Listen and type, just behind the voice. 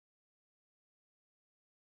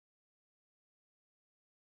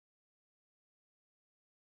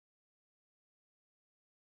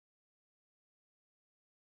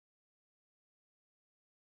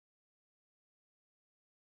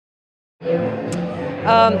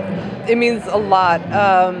It means a lot.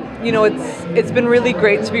 You know, it's been really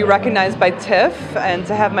great to be recognized by TIFF and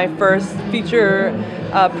to have my first feature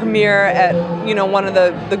premiere at one of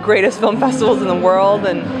the greatest film festivals in the world,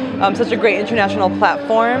 and such a great international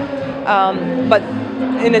platform. But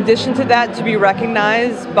in addition to that, to be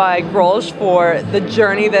recognized by Grolsch for the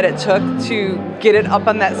journey that it took to get it up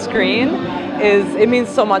on that screen it means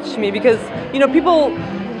so much to me, because people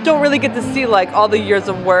don't really get to see like all the years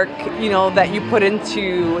of work that you put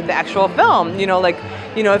into the actual film.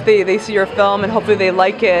 If they see your film and hopefully they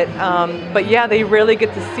like it, but yeah, they rarely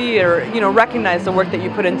get to see or recognize the work that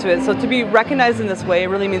you put into it. So to be recognized in this way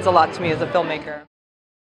really means a lot to me as a filmmaker.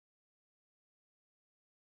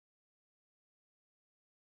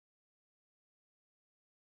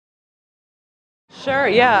 Sure,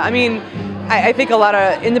 yeah. I mean, I think a lot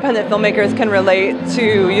of independent filmmakers can relate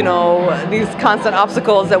to, these constant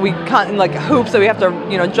obstacles that like hoops that we have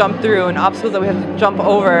to, jump through, and obstacles that we have to jump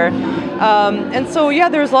over. And so, yeah,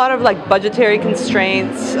 there's a lot of like budgetary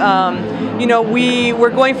constraints. We were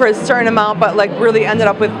going for a certain amount, but like really ended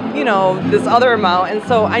up with, this other amount. And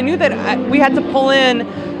so I knew that we had to pull in,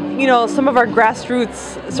 some of our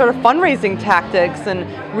grassroots sort of fundraising tactics and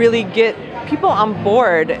really get people on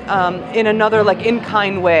board in another like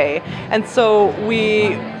in-kind way. And so we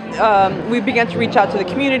began to reach out to the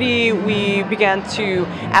community. We began to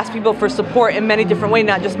ask people for support in many different ways,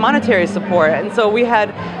 not just monetary support. And so we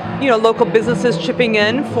had local businesses chipping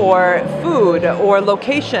in for food or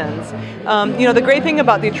locations. The great thing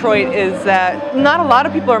about Detroit is that not a lot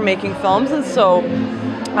of people are making films, and so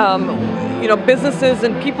businesses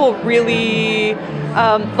and people really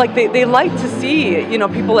they like to see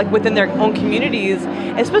people like within their own communities,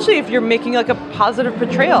 especially if you're making like a positive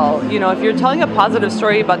portrayal. If you're telling a positive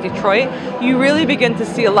story about Detroit, you really begin to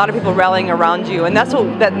see a lot of people rallying around you, and that's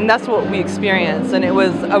what we experienced, and it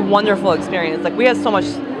was a wonderful experience. Like, we had so much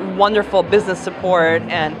wonderful business support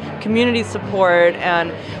and community support,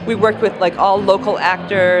 and we worked with like all local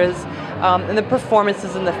actors. And the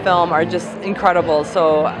performances in the film are just incredible.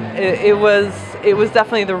 So it was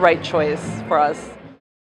definitely the right choice for us.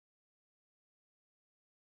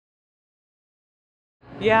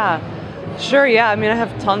 Yeah, sure. Yeah, I mean, I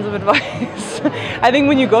have tons of advice. I think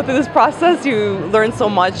when you go through this process, you learn so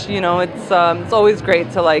much. It's always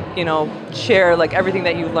great to like share like everything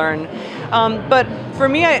that you learn. But for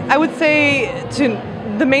me, I would say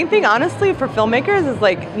the main thing, honestly, for filmmakers is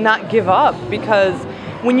like not give up, because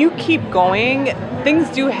when you keep going, things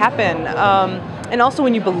do happen. And also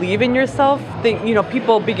when you believe in yourself,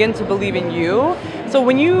 people begin to believe in you. So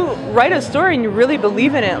when you write a story and you really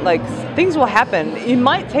believe in it, like, things will happen. It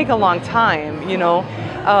might take a long time,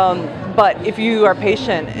 but if you are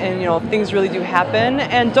patient and things really do happen.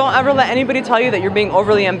 And don't ever let anybody tell you that you're being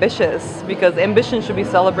overly ambitious, because ambition should be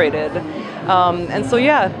celebrated. And so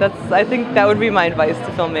yeah, I think that would be my advice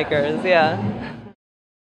to filmmakers. Yeah.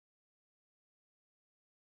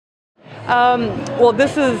 Well,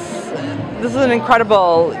 this is an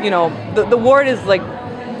incredible, the award is like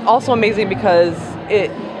also amazing because it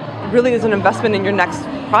really is an investment in your next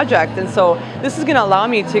project. And so this is going to allow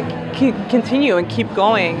me to continue and keep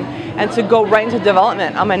going and to go right into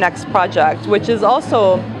development on my next project, which is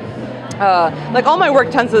also like all my work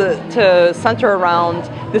tends to center around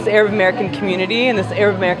this Arab American community and this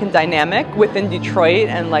Arab American dynamic within Detroit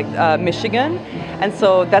and like Michigan. And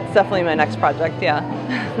so that's definitely my next project. Yeah.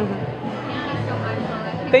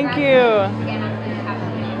 Thank you.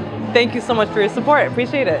 Thank you so much for your support.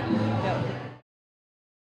 Appreciate it.